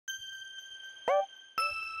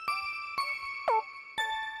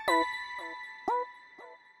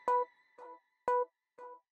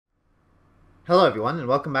Hello everyone, and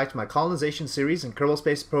welcome back to my colonization series in Kerbal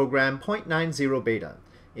Space Program 0.90 Beta.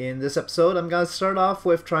 In this episode, I'm going to start off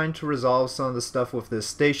with trying to resolve some of the stuff with this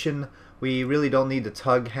station. We really don't need the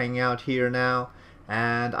tug hanging out here now,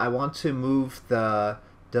 and I want to move the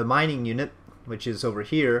mining unit, which is over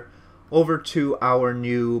here, over to our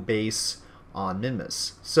new base on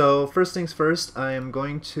Minmus. So first things first, I am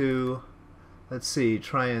going to,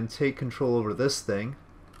 try and take control over this thing.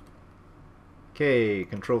 Okay,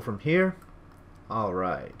 control from here.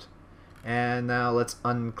 Alright, and now let's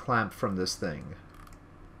unclamp from this thing.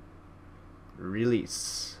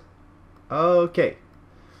 Release. Okay,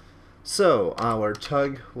 so our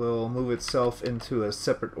tug will move itself into a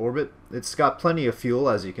separate orbit. It's got plenty of fuel,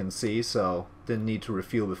 as you can see, so didn't need to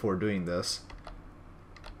refuel before doing this.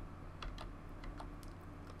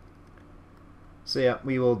 So yeah,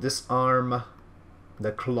 we will disarm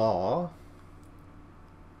the claw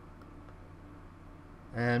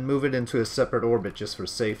and move it into a separate orbit just for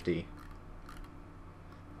safety.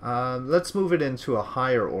 Let's move it into a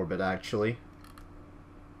higher orbit actually,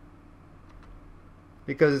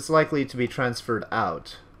 because it's likely to be transferred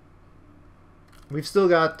out. We've still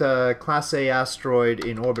got Class A asteroid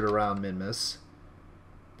in orbit around Minmus,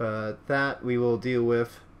 but that we will deal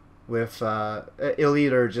with it'll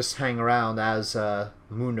either just hang around as the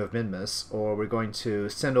moon of Minmus, or we're going to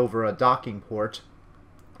send over a docking port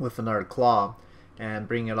with another claw and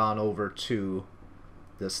bring it on over to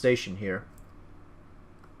the station here.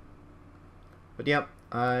 But yep,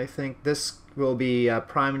 I think this will be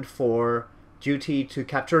primed for duty to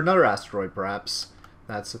capture another asteroid perhaps.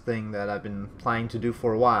 That's the thing that I've been planning to do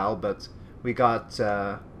for a while, but we got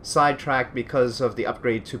sidetracked because of the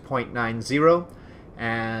upgrade to 0.90,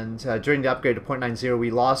 and during the upgrade to 0.90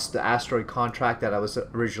 we lost the asteroid contract that I was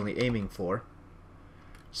originally aiming for.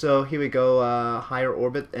 So here we go, higher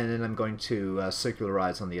orbit, and then I'm going to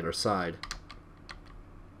circularize on the other side.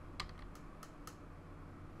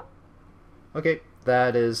 Okay,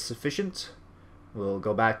 that is sufficient. We'll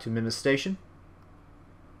go back to Minmus Station.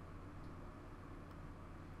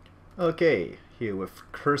 Okay, here with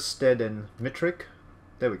Kirsted and Mitric.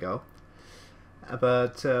 There we go.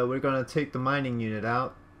 But we're going to take the mining unit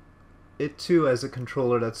out. It too has a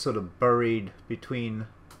controller that's sort of buried between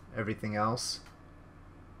everything else.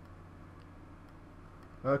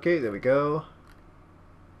 Okay, there we go.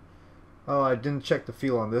 Oh, I didn't check the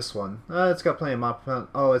fuel on this one. It's got plenty of mop.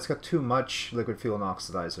 Oh, it's got too much liquid fuel and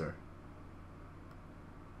oxidizer.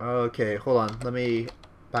 Okay, hold on. Let me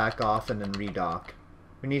back off and then redock.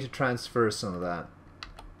 We need to transfer some of that.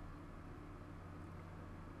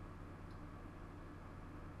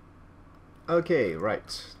 Okay,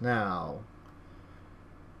 right. Now,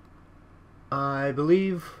 I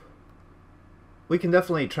believe we can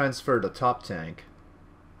definitely transfer the top tank.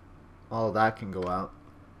 All of that can go out.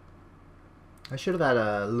 I should have had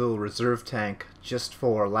a little reserve tank just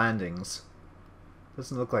for landings.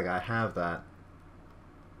 Doesn't look like I have that.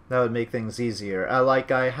 That would make things easier.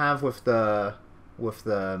 Like I have with the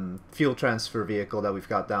fuel transfer vehicle that we've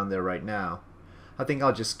got down there right now. I think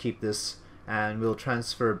I'll just keep this and we'll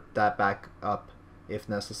transfer that back up if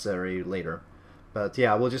necessary later. But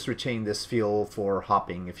yeah, we'll just retain this fuel for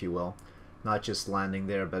hopping, if you will. Not just landing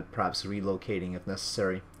there, but perhaps relocating if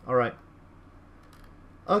necessary. Alright.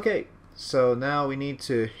 Okay, so now we need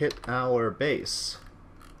to hit our base.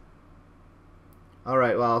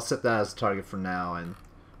 Alright, well I'll set that as a target for now and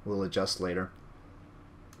we'll adjust later.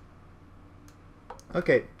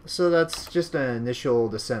 Okay, so that's just an initial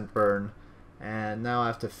descent burn, and now I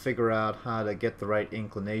have to figure out how to get the right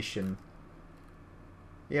inclination.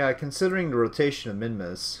 Yeah, considering the rotation of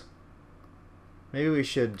Minmus, maybe we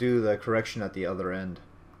should do the correction at the other end,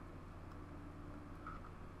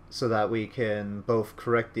 so that we can both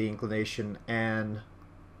correct the inclination and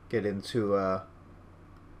get into a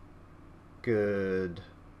good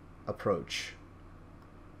approach.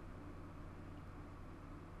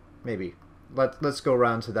 Maybe. Let's go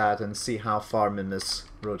around to that and see how far Minmus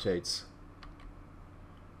rotates.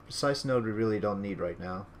 Precise node we really don't need right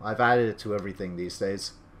now. I've added it to everything these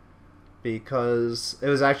days, because it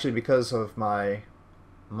was actually because of my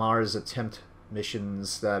Mars attempt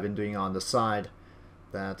missions that I've been doing on the side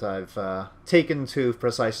that I've taken to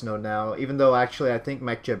precise node now, even though actually I think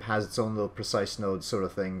MechJeb has its own little precise node sort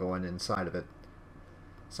of thing going inside of it.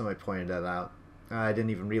 Somebody pointed that out. I didn't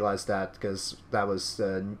even realize that, because that was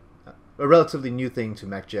a relatively new thing to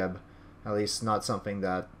MechJeb, at least not something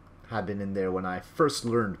that had been in there when I first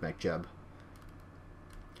learned MechJeb.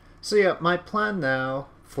 So yeah, my plan now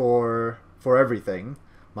for everything,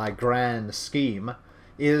 my grand scheme,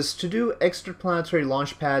 is to do extraplanetary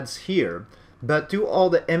launch pads here, but do all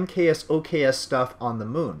the MKS OKS stuff on the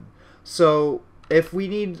moon. So if we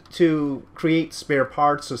need to create spare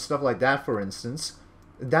parts or stuff like that, for instance,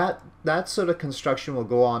 that sort of construction will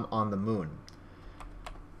go on the moon.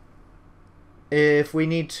 If we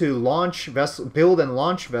need to build and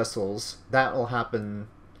launch vessels, that will happen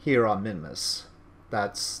here on Minmus.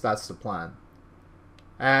 That's the plan.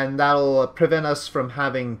 And that'll prevent us from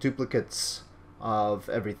having duplicates of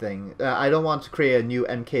everything. I don't want to create a new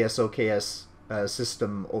MKS OKS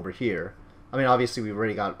system over here. I mean, obviously we've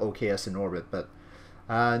already got OKS in orbit, but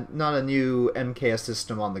not a new MKS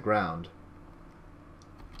system on the ground.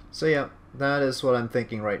 So yeah, that is what I'm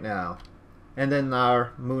thinking right now. And then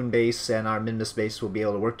our moon base and our Minmus base will be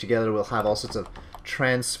able to work together. We'll have all sorts of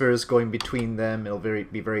transfers going between them. It'll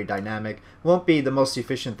be very dynamic. Won't be the most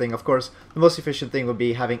efficient thing. Of course, the most efficient thing would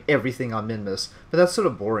be having everything on Minmus. But that's sort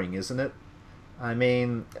of boring, isn't it? I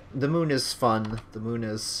mean, the moon is fun. The moon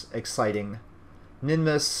is exciting.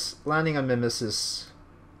 Minmus, landing on Minmus is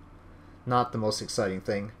not the most exciting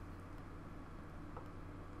thing.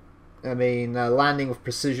 I mean, landing with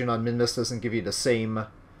precision on Minmus doesn't give you the same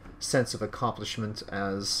sense of accomplishment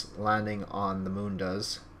as landing on the moon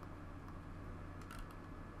does.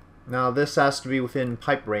 Now this has to be within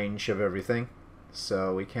pipe range of everything,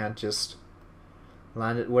 so we can't just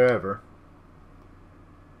land it wherever.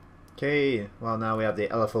 Okay, well now we have the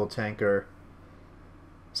LFO tanker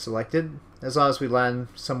selected. As long as we land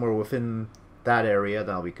somewhere within that area,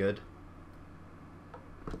 that'll be good.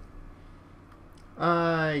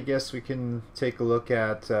 I guess we can take a look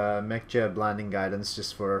at MechJeb landing guidance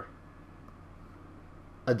just for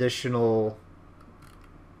additional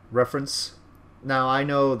reference. Now I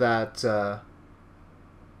know that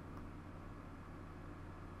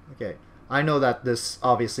okay, I know that this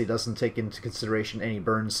obviously doesn't take into consideration any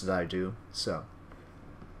burns that I do, so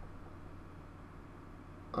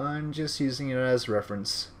I'm just using it as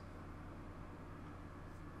reference.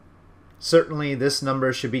 Certainly this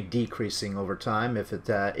number should be decreasing over time. If it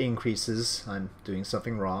increases, I'm doing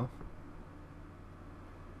something wrong.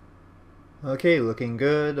 Okay, looking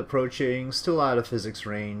good. Approaching, still out of physics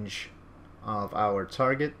range of our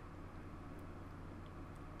target.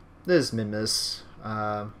 This is Minmus.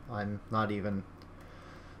 I'm not even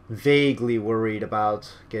vaguely worried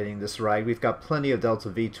about getting this right. We've got plenty of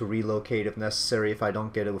Delta V to relocate if necessary if I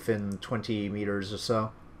don't get it within 20 meters or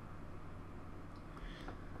so.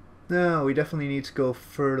 No, we definitely need to go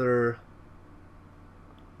further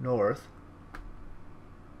north.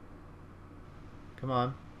 Come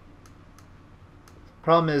on.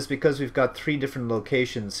 Problem is, because we've got 3 different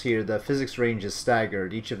locations here, the physics range is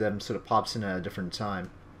staggered. Each of them sort of pops in at a different time.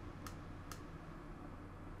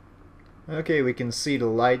 Okay, we can see the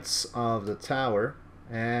lights of the tower.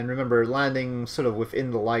 And remember, landing sort of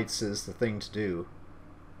within the lights is the thing to do.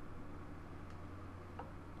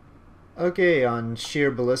 Okay, on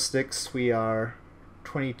sheer ballistics we are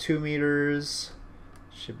 22 meters.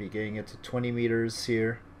 Should be getting it to 20 meters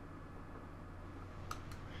here.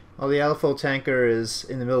 Well, the LFO tanker is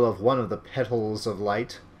in the middle of one of the petals of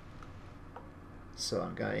light. So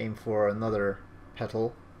I'm going to aim for another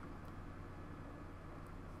petal.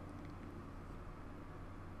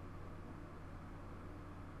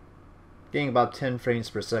 Getting about 10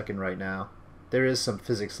 frames per second right now. There is some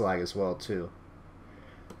physics lag as well too.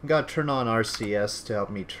 I've got to turn on RCS to help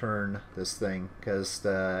me turn this thing because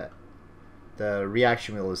the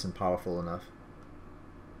reaction wheel isn't powerful enough.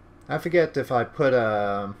 I forget if I put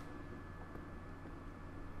a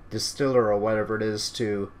distiller or whatever it is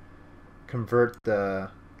to convert the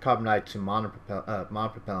Karbonite to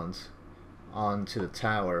monopropellant onto the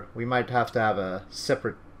tower. We might have to have a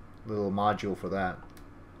separate little module for that.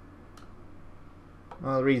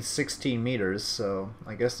 Well, it reads 16 meters, so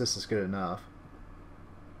I guess this is good enough.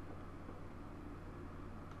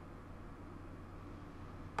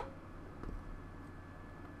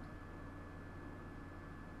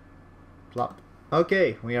 Plop.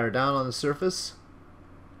 Okay, we are down on the surface.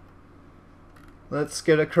 Let's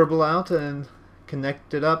get a Kerbal out and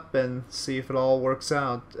connect it up and see if it all works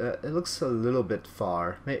out. It looks a little bit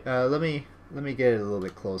far. Let me get it a little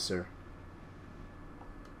bit closer.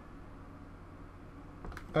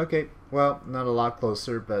 Okay, well, not a lot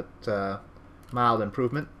closer, but mild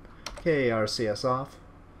improvement. Okay, RCS off.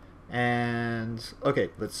 And okay,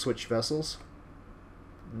 let's switch vessels.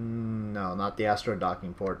 No, not the Asteroid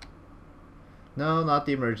docking port. No, not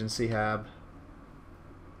the emergency hab.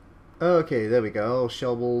 Okay, there we go.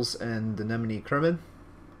 Shelbles and Anemone Kermit.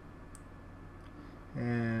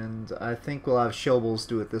 And I think we'll have Shelbles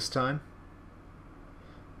do it this time.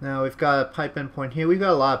 Now we've got a pipe endpoint here. We've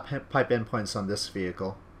got a lot of pipe endpoints on this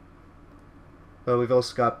vehicle. But we've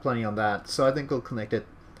also got plenty on that. So I think we'll connect it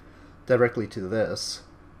directly to this.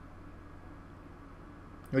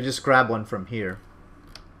 We'll just grab one from here.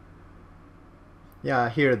 Yeah,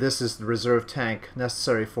 here, this is the reserve tank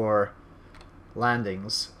necessary for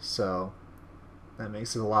landings, so that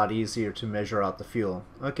makes it a lot easier to measure out the fuel.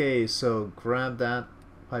 Okay, so grab that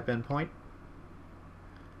pipe endpoint.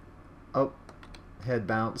 Oh, head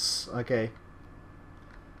bounce. Okay.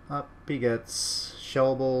 Up he gets.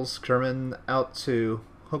 Shelbles, Kerman out to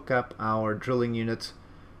hook up our drilling unit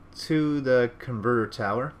to the converter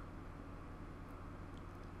tower.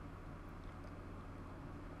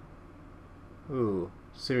 Ooh,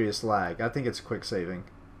 serious lag. I think it's quick saving.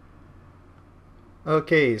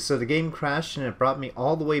 Okay, so the game crashed and it brought me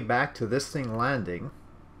all the way back to this thing landing.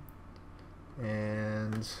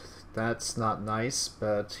 And that's not nice,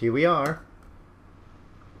 but here we are.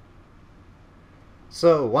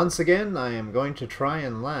 So, once again, I am going to try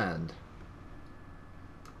and land.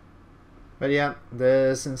 But yeah,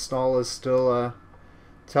 this install is still a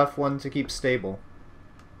tough one to keep stable.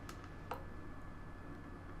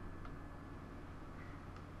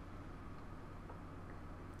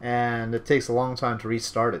 And it takes a long time to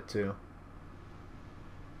restart it too.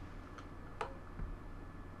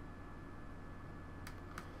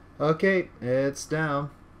 Okay, it's down.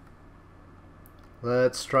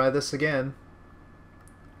 Let's try this again.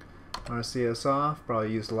 RCS off.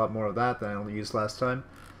 Probably used a lot more of that than I used last time.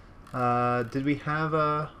 Did we have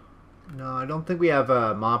a... No, I don't think we have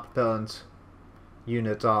a monopropellant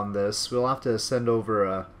unit on this. We'll have to send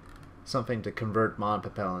over something to convert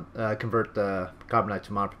monopropellant, convert the Karbonite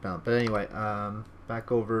to monopropellant. But anyway,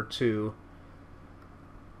 back over to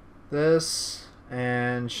this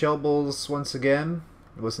and Shelbles once again.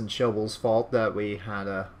 It wasn't Shelbles' fault that we had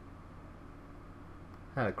a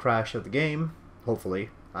crash of the game. Hopefully,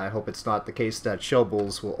 I hope it's not the case that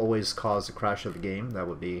Shelbles will always cause a crash of the game. That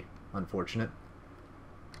would be unfortunate.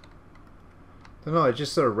 Don't know. It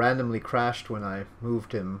just sort of randomly crashed when I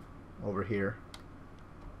moved him over here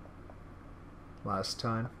last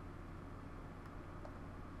time.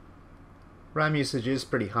 RAM usage is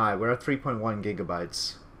pretty high. We're at 3.1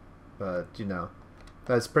 gigabytes, but you know,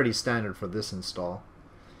 that's pretty standard for this install.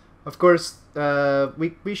 Of course,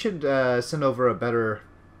 we should send over a better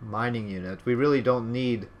mining unit. We really don't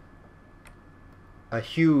need a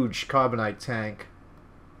huge Karbonite tank,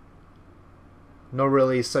 nor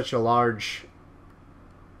really such a large,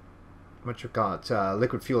 what you call it,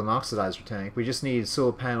 liquid fuel and oxidizer tank. We just need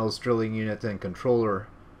solar panels, drilling unit, and controller.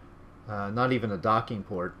 Not even a docking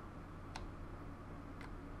port.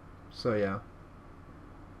 So yeah.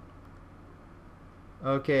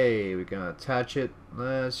 Okay, we're gonna attach it.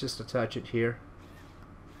 Let's just attach it here.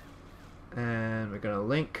 And we're gonna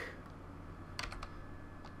link.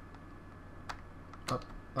 Up,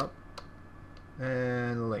 up,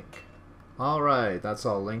 and link. Alright, that's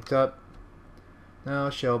all linked up. Now,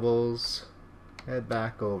 Shelbles, head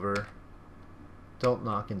back over. Don't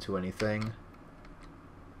knock into anything.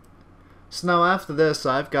 So now after this,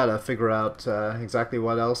 I've got to figure out exactly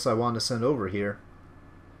what else I want to send over here.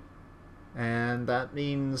 And that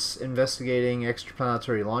means investigating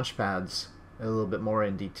extraplanetary launchpads a little bit more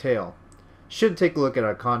in detail. Should take a look at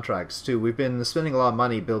our contracts too. We've been spending a lot of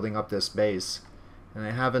money building up this base, and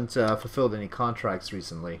I haven't fulfilled any contracts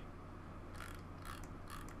recently.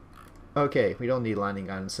 Okay, we don't need landing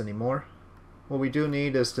guidance anymore. What we do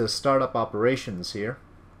need is to start up operations here.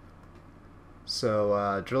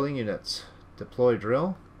 So, drilling units. Deploy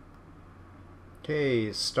drill.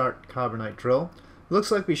 Okay, start Karbonite drill. Looks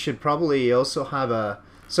like we should probably also have a...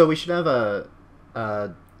 So we should have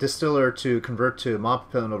a distiller to convert to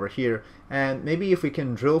monopropellant over here. And maybe if we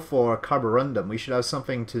can drill for carborundum, we should have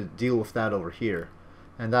something to deal with that over here.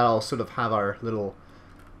 And that'll sort of have our little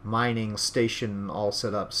mining station all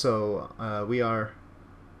set up. So we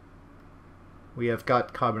have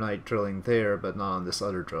got Karbonite drilling there, but not on this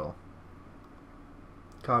other drill.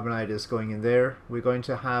 Karbonite is going in there. We're going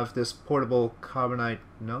to have this portable Karbonite...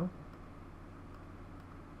 No?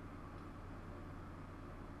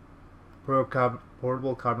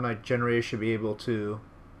 Portable Karbonite generator should be able to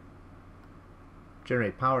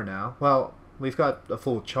generate power now. Well, we've got a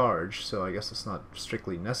full charge, so I guess it's not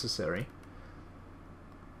strictly necessary.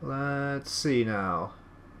 Let's see now.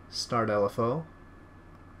 Start LFO.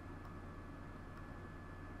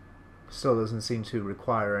 Still doesn't seem to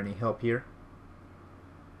require any help here.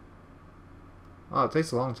 Oh, it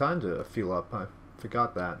takes a long time to fuel up. I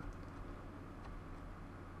forgot that.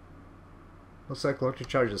 Looks like electric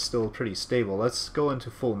charge is still pretty stable. Let's go into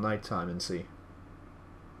full nighttime and see.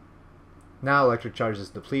 Now electric charge is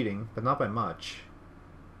depleting, but not by much.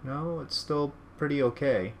 No, it's still pretty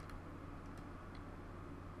okay.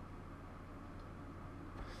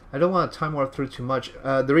 I don't want to time warp through too much.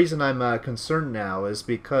 The reason I'm concerned now is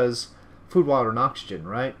because food, water, and oxygen,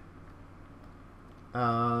 right?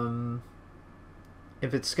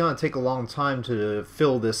 If it's going to take a long time to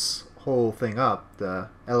fill this whole thing up, the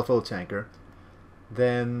LFO tanker,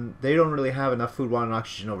 then they don't really have enough food, water, and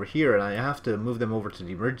oxygen over here, and I have to move them over to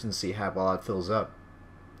the emergency hab while it fills up.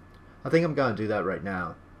 I think I'm going to do that right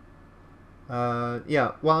now.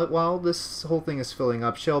 Yeah, while this whole thing is filling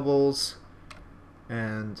up, Shell Bowls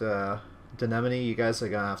and Denemone, you guys are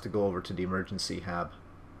going to have to go over to the emergency hab.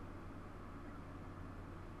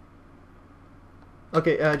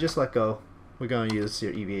 Okay, just let go. We're going to use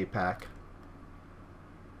your EVA pack.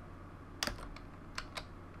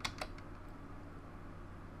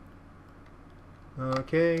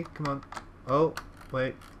 Okay, come on. Oh,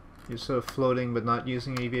 wait. You're sort of floating but not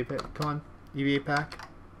using EVA pack. Come on, EVA pack.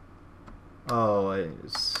 Oh,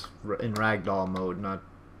 it's in ragdoll mode, not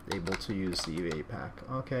able to use the EVA pack.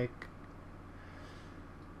 Okay.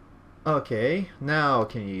 Okay, now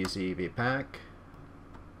can you use the EVA pack?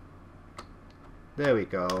 There we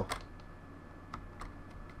go.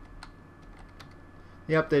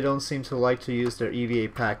 Yep, they don't seem to like to use their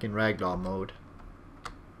EVA pack in ragdoll mode.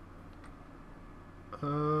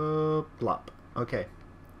 Plop. Okay.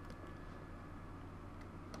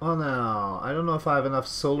 Well now, I don't know if I have enough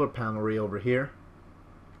solar panelry over here.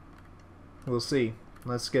 We'll see.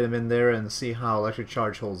 Let's get him in there and see how electric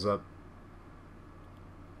charge holds up.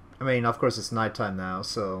 I mean, of course it's nighttime now,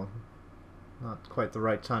 so not quite the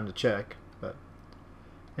right time to check, but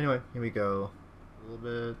anyway, here we go. A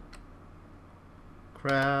little bit.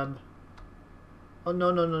 Crab. Oh,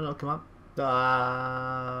 no, no, no, no, come on.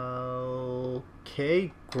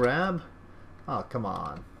 Okay, grab. Oh, come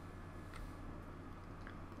on.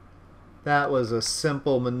 That was a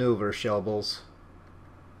simple maneuver, Shelbles.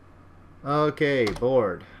 Okay,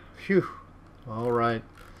 board. Phew. Alright.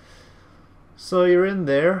 So you're in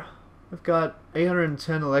there. I've got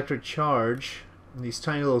 810 electric charge. And these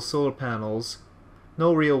tiny little solar panels.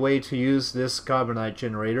 No real way to use this Karbonite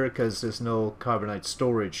generator because there's no Karbonite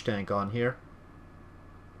storage tank on here.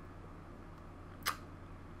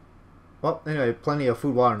 Well, anyway, plenty of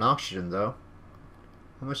food, water, and oxygen though.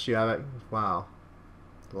 How much do you have? Wow.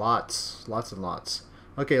 Lots. Lots and lots.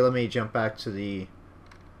 Okay, let me jump back to the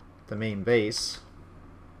main base.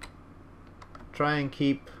 Try and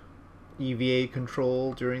keep EVA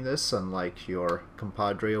control during this, unlike your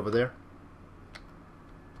compadre over there.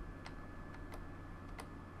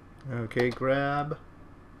 Okay, grab.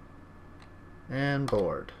 And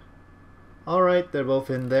board. Alright, they're both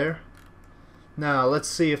in there. Now, let's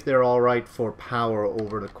see if they're alright for power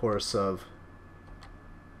over the course of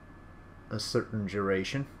a certain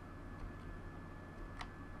duration.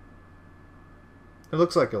 It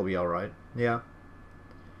looks like it'll be alright, yeah.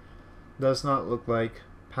 Does not look like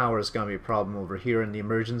power is going to be a problem over here in the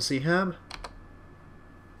emergency hab.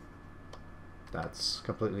 That's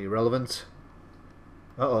completely irrelevant.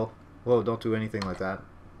 Uh-oh. Whoa, don't do anything like that.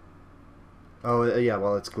 Oh, yeah,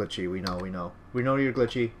 well, it's glitchy. We know, we know. We know you're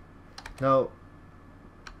glitchy. No.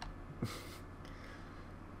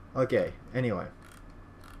 Okay, anyway.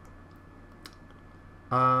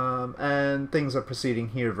 And things are proceeding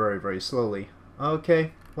here very, very slowly.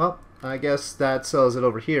 Okay, well, I guess that settles it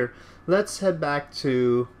over here. Let's head back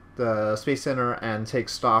to the Space Center and take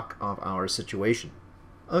stock of our situation.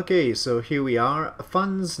 Okay, so here we are.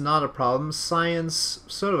 Funds, not a problem. Science,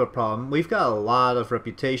 sort of a problem. We've got a lot of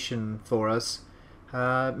reputation for us.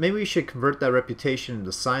 Maybe we should convert that reputation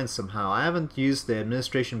into science somehow. I haven't used the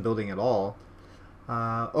administration building at all.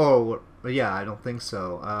 Oh, yeah, I don't think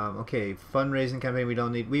so. Okay, fundraising campaign we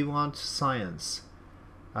don't need. We want science.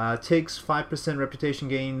 Takes 5% reputation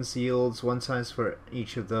gains, yields 1 science for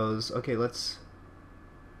each of those. Okay, let's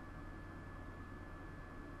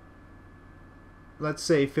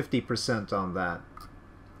say 50% on that.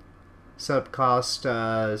 Setup cost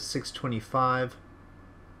 625.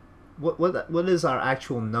 What is our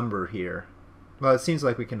actual number here? Well, it seems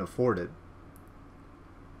like we can afford it.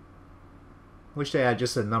 Wish they had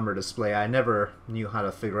just a number display. I never knew how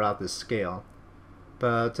to figure out this scale.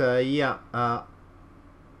 But yeah,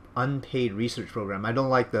 unpaid research program. I don't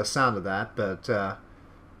like the sound of that, but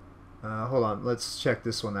hold on. Let's check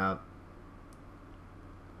this one out.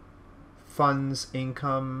 Funds,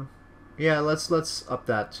 income. Yeah, let's up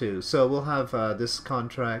that too. So we'll have this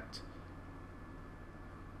contract.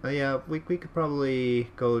 Yeah, we could probably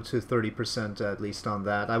go to 30% at least on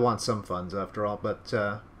that. I want some funds after all, but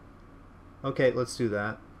okay, let's do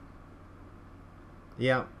that.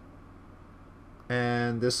 Yeah.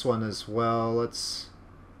 And this one as well.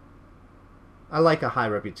 I like a high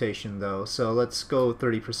reputation though, so let's go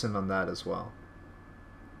 30% on that as well.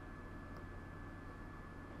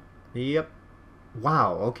 Yep.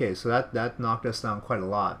 Wow, okay, so that knocked us down quite a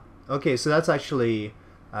lot. Okay, so that's actually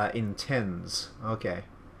in tens. Okay.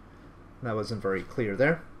 That wasn't very clear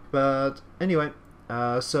there. But anyway,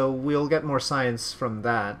 so we'll get more science from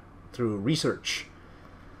that through research.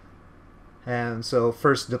 And so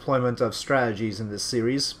first deployment of strategies in this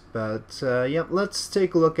series. But yeah, let's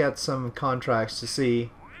take a look at some contracts to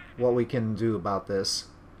see what we can do about this.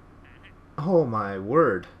 Oh my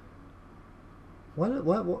word.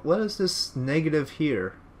 What is this negative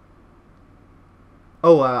here?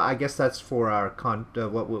 Oh, I guess that's for our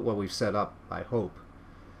what we've set up, I hope.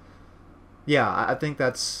 Yeah, I think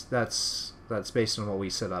that's based on what we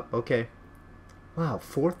set up. Okay. Wow,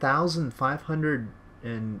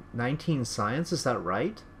 4,519 science, is that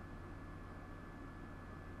right?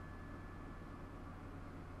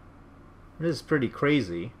 It is pretty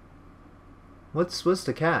crazy. What's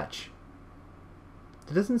the catch?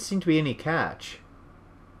 There doesn't seem to be any catch.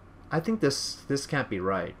 I think this can't be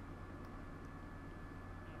right.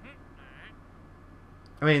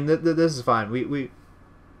 I mean, this is fine.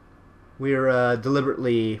 We're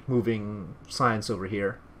deliberately moving science over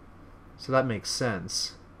here, so that makes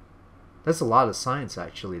sense. That's a lot of science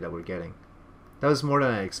actually that we're getting. That was more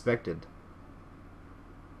than I expected.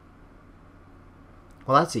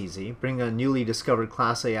 Well, that's easy. Bring a newly discovered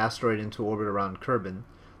Class A asteroid into orbit around Kerbal.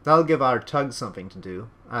 That'll give our tugs something to do.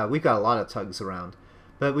 We've got a lot of tugs around.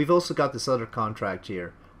 But we've also got this other contract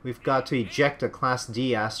here. We've got to eject a Class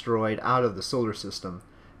D asteroid out of the solar system.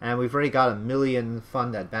 And we've already got $1 million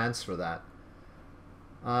fund advance for that.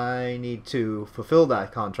 I need to fulfill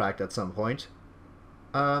that contract at some point.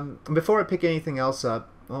 Before I pick anything else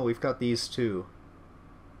up... Oh, we've got these two.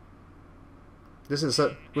 This is...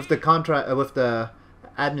 with the contract... with the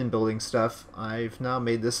admin building stuff, I've now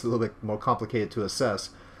made this a little bit more complicated to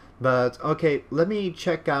assess. But, okay, let me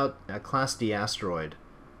check out a Class D asteroid.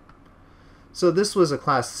 So this was a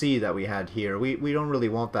Class C that we had here. We don't really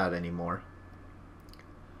want that anymore.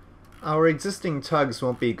 Our existing tugs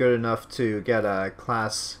won't be good enough to get a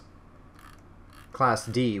Class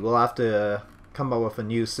D. We'll have to come up with a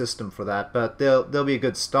new system for that, but they'll be a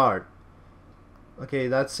good start. Okay,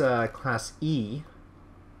 that's Class E.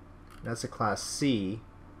 That's a Class C.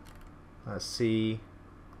 Class C.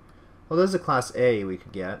 Well, there's a Class A we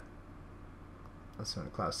could get. That's not a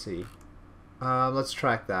Class C. Let's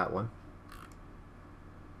track that one.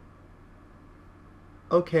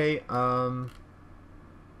 Okay,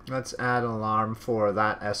 let's add an alarm for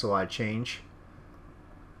that SOI change.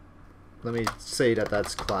 Let me say that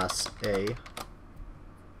that's Class A.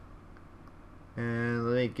 And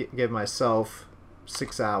let me give myself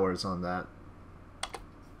 6 hours on that.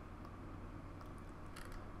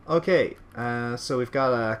 Okay, so we've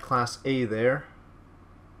got a Class A there.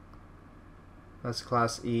 That's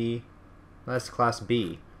Class E. That's Class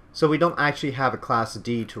B. So we don't actually have a Class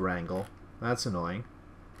D to wrangle. That's annoying.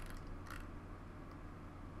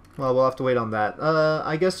 Well, we'll have to wait on that.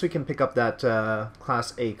 I guess we can pick up that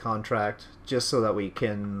Class A contract just so that we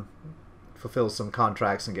can fulfill some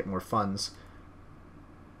contracts and get more funds.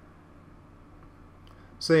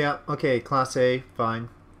 So yeah, okay, Class A, fine.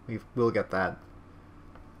 We'll get that.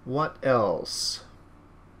 What else?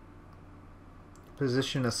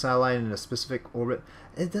 Position a satellite in a specific orbit.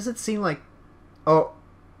 It doesn't seem like... Oh,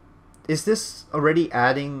 is this already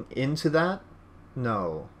adding into that?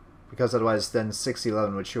 No. Because otherwise then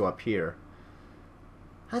 611 would show up here.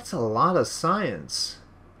 That's a lot of science.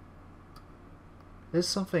 There's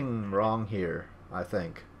something wrong here, I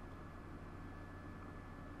think.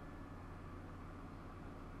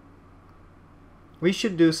 We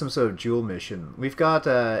should do some sort of Joule mission. We've got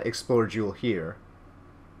Explore Joule here.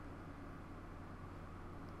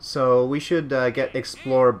 So we should get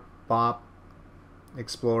Explore Bop,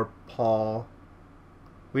 Explore Paul.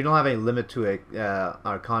 We don't have any limit to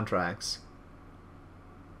our contracts.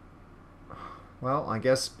 Well, I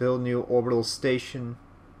guess build new orbital station.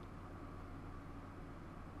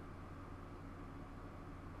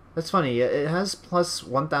 That's funny. It has plus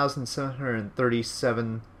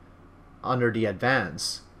 1,737 under the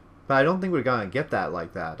advance. But I don't think we're going to get that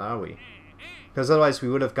like that, are we? Because otherwise we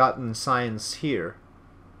would have gotten science here.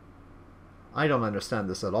 I don't understand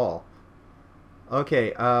this at all.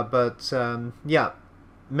 Okay, but yeah.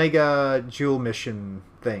 Mega Joule mission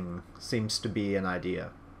thing seems to be an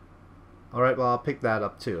idea. Alright, well I'll pick that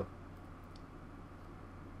up too.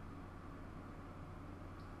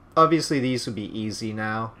 Obviously these would be easy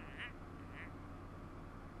now.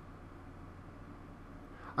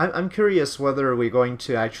 I'm curious whether we're going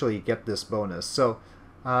to actually get this bonus. So,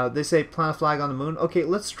 they say plant a flag on the moon. Okay,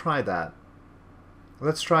 let's try that.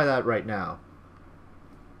 Let's try that right now.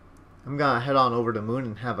 I'm gonna head on over to the moon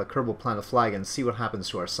and have a Kerbal plant a flag and see what happens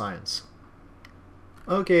to our science.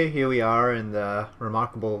 Okay, here we are in the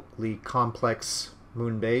remarkably complex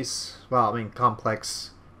moon base. Well, I mean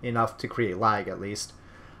complex enough to create lag at least.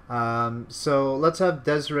 So let's have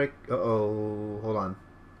Desiree. Uh-oh, hold on.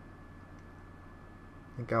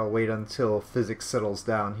 I think I'll wait until physics settles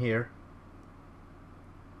down here.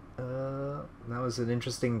 That was an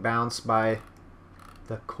interesting bounce by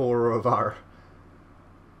the core of our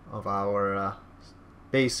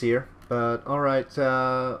base here. But alright,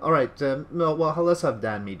 no, well, let's have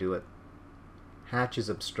Danme do it. Hatch is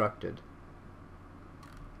obstructed.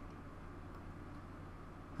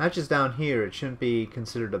 Hatch is down here, it shouldn't be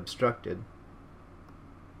considered obstructed.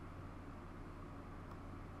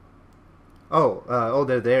 Oh,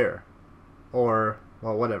 they're there. Or,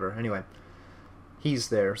 well, whatever, anyway. He's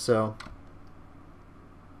there, so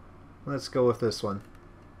let's go with this one.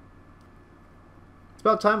 It's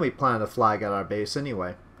about time we planted a flag at our base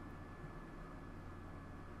anyway.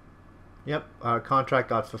 Yep, our contract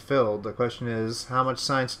got fulfilled. The question is, how much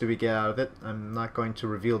science do we get out of it? I'm not going to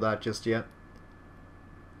reveal that just yet.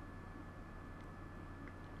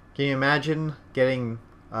 Can you imagine getting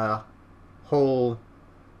a whole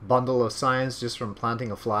bundle of science just from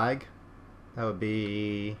planting a flag? That would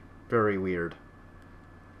be very weird.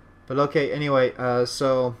 But okay, anyway,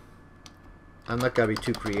 so I'm not gonna be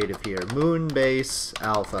too creative here. Moon base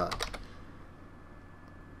alpha.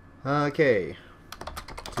 Okay.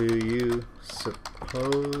 Do you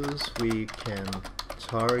suppose we can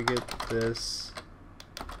target this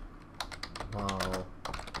while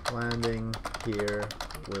landing here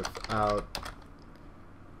without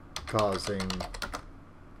causing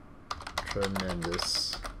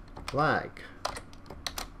tremendous lag?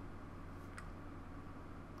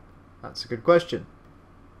 That's a good question.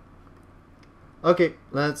 Okay,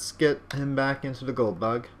 let's get him back into the gold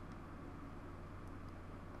bug.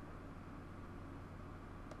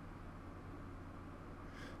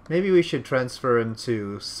 Maybe we should transfer him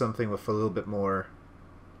to something with a little bit more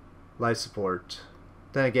life support.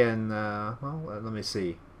 Then again, well, let me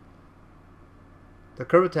see. The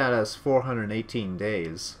Karbonite has 418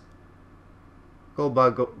 days. Gold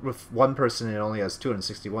bug with one person, it only has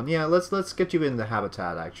 261. Yeah, let's get you in the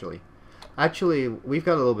habitat actually. Actually, we've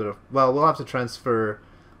got a little bit of... Well, we'll have to transfer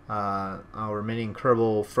our remaining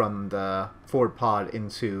Kerbal from the forward pod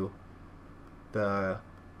into the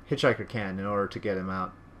hitchhiker can in order to get him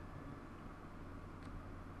out.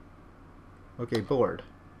 Okay, board.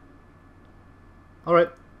 Alright.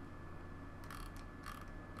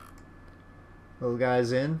 Little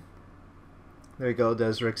guy's in. There you go,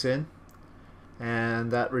 Desrick's in.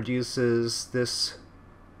 And that reduces this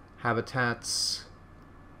habitat's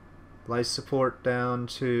life support down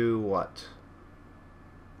to what?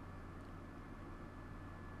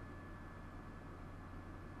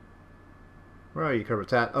 Where are you,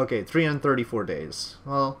 Kerbitat? Okay, 334 days.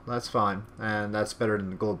 Well, that's fine. And that's better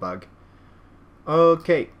than the gold bug.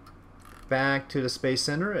 Okay. Back to the Space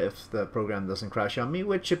Center if the program doesn't crash on me,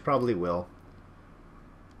 which it probably will.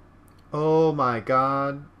 Oh my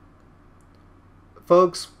god.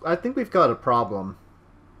 Folks, I think we've got a problem.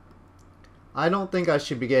 I don't think I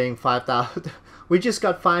should be getting 5,000. We just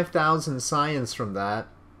got 5,000 science from that.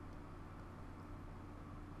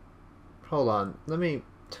 Hold on. Let me...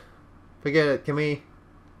 Forget it. Can we...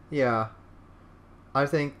 Yeah. I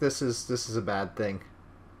think this is a bad thing.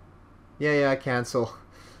 Yeah, cancel.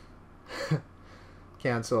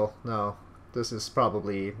 Cancel. No. This is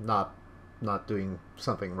probably not doing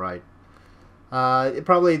something right.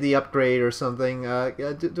 Probably the upgrade or something.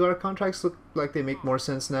 Do our contracts look like they make more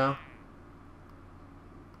sense now?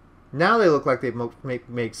 Now they look like they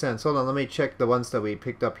make sense. Hold on, let me check the ones that we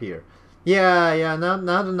picked up here. Yeah. Now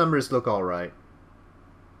the numbers look all right.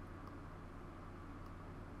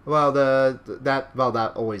 Well,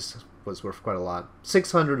 that always was worth quite a lot.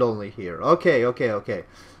 600 only here. Okay.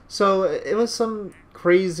 So it was some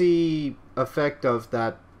crazy effect of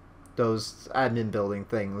those admin building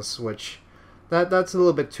things, which that's a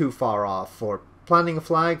little bit too far off for planting a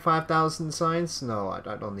flag. 5,000 science? No,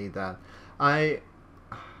 I don't need that. I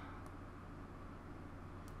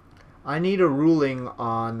need a ruling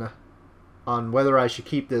on whether I should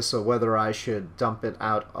keep this or whether I should dump it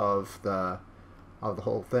out of the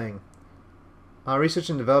whole thing. Research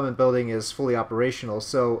and development building is fully operational,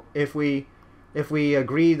 so if we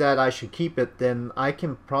agree that I should keep it, then I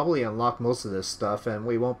can probably unlock most of this stuff, and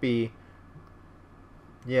we won't be...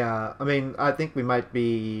 Yeah, I mean, I think we might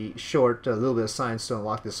be short a little bit of science to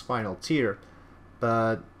unlock this final tier,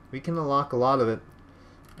 but we can unlock a lot of it,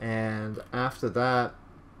 and after that,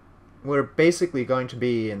 we're basically going to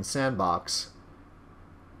be in Sandbox.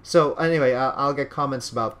 So anyway, I'll get comments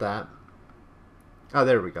about that. Oh,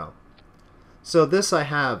 there we go. So this I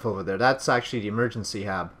have over there. That's actually the emergency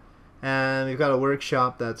hab. And we've got a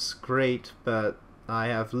workshop. That's great, but I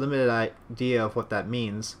have limited idea of what that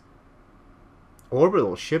means.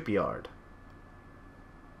 Orbital shipyard.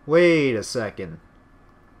 Wait a second.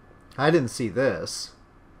 I didn't see this.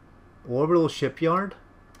 Orbital shipyard?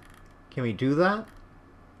 Can we do that?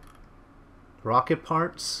 Rocket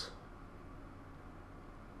parts?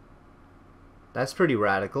 That's pretty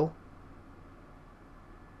radical.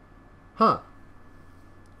 Huh.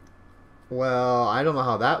 Well, I don't know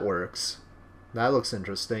how that works. That looks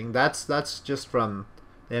interesting. That's just from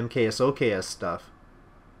the MKS OKS stuff.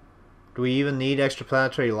 Do we even need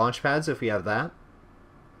extraplanetary launchpads if we have that?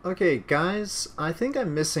 Okay, guys, I think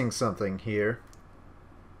I'm missing something here.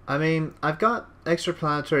 I mean, I've got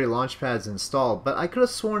extraplanetary launchpads installed, but I could have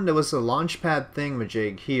sworn there was a launchpad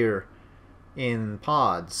thingamajig here in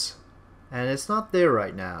pods, and it's not there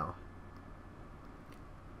right now.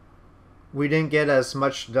 We didn't get as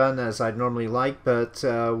much done as I'd normally like, but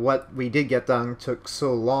what we did get done took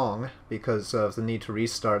so long because of the need to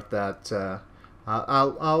restart that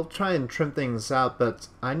I'll try and trim things out, but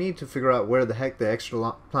I need to figure out where the heck the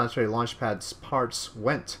extraplanetary launchpad's parts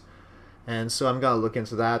went. And so I'm going to look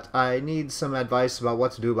into that. I need some advice about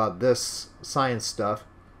what to do about this science stuff.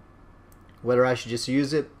 Whether I should just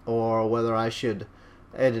use it or whether I should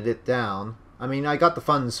edit it down. I mean, I got the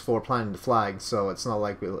funds for planting the flag, so it's not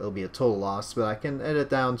like it'll be a total loss, but I can edit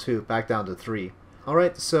down back down to 3.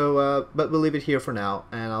 Alright, so, but we'll leave it here for now,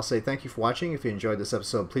 and I'll say thank you for watching. If you enjoyed this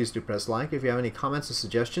episode, please do press like. If you have any comments or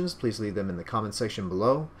suggestions, please leave them in the comment section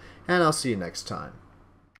below, and I'll see you next time.